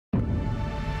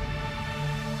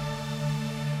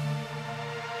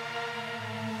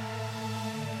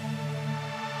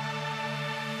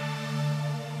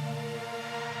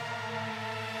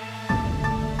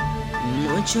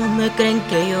Muchos me creen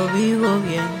que yo vivo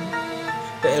bien,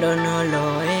 pero no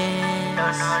lo es.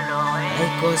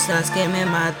 Hay cosas que me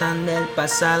matan del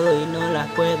pasado y no las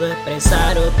puedo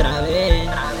expresar otra vez.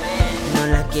 No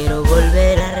las quiero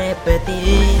volver a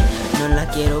repetir, no las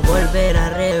quiero volver a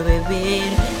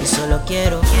revivir. Y solo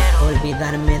quiero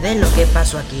olvidarme de lo que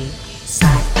pasó aquí.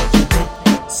 Saco,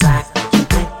 saco.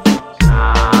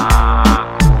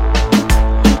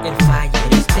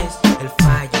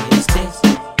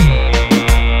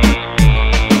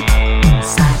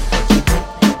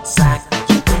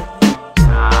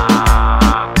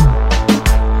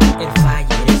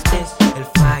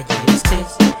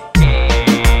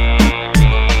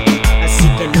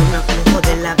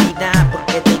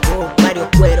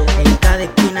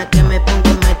 Que me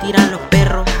pongo me tiran los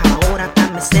perros. Ahora acá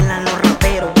me celan los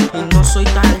raperos. Y no soy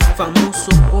tan famoso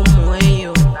como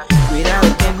ellos. Cuidado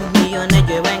que mis millones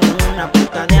llevan en una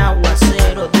puta de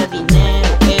aguacero de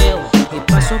dinero. Y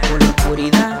paso por la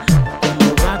oscuridad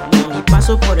como Batman, y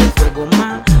paso por el fuego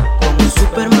más como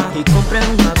Superman. Y compré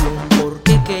un avión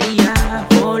porque quería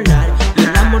volar, y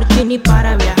un Lamborghini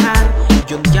para viajar,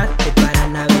 y un yate para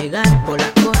navegar por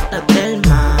las costas del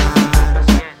mar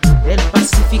del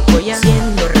Pacífico. Ya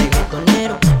siendo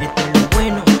reggaetonero, esto es lo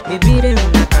bueno, vivir en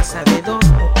una casa de 2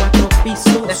 o 4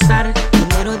 pisos, gastar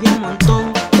dinero de un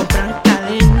montón, comprar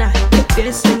cadenas que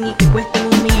crecen y que cuestan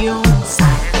 1 millón.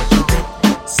 Saco.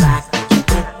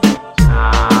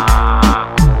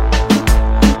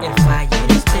 El fire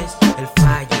estés.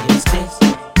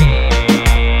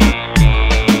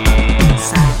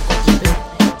 Saco.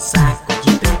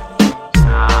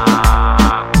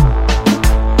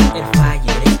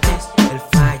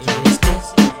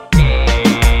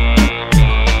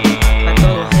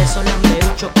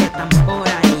 Que están por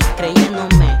ahí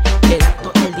creyéndome que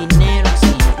gasto el dinero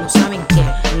así. No saben qué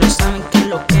es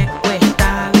lo que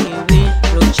cuesta vivir,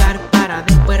 luchar para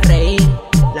después reír.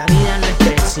 La vida no es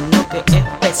estrés, sino que es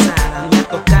pesada. Me ha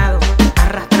tocado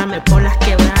arrastrarme por las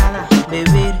quebradas,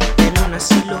 vivir en un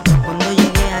asilo. Cuando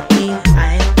llegué aquí,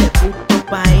 a este puto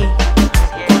país,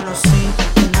 conocí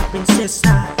una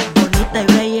princesa bonita y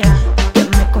bella, que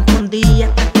me confundía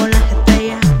hasta con las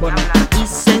estrellas, bonita y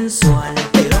sensual,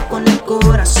 con el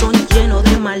corazón lleno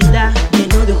de maldad,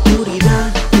 lleno de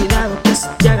oscuridad. Cuidado que si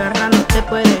te agarra no te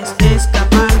puedes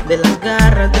escapar de las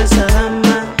garras de esa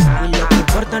dama. Y lo que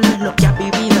importa no es lo que has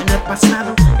vivido en el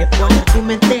pasado, es poner tu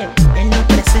mente en el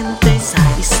presente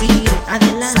y sigue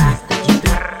adelante.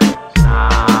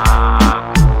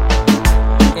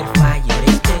 El fire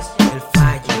estés.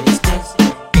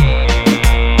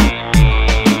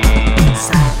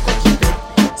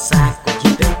 Saco.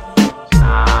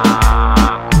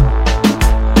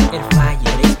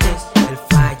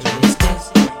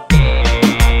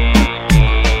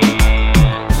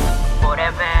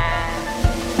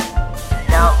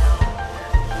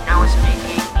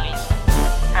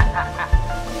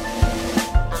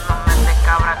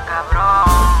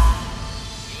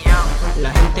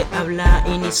 La gente habla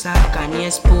y ni saca ni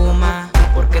espuma,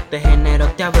 porque este género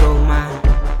te abruma.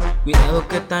 Cuidado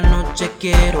que esta noche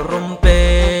quiero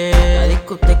romper la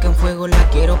discoteca en fuego, la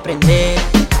quiero prender.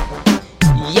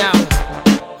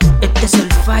 Este es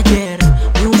el Fire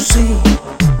Music.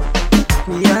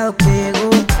 Cuidado que llegó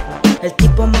el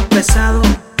tipo más pesado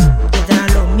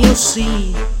de los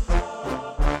music.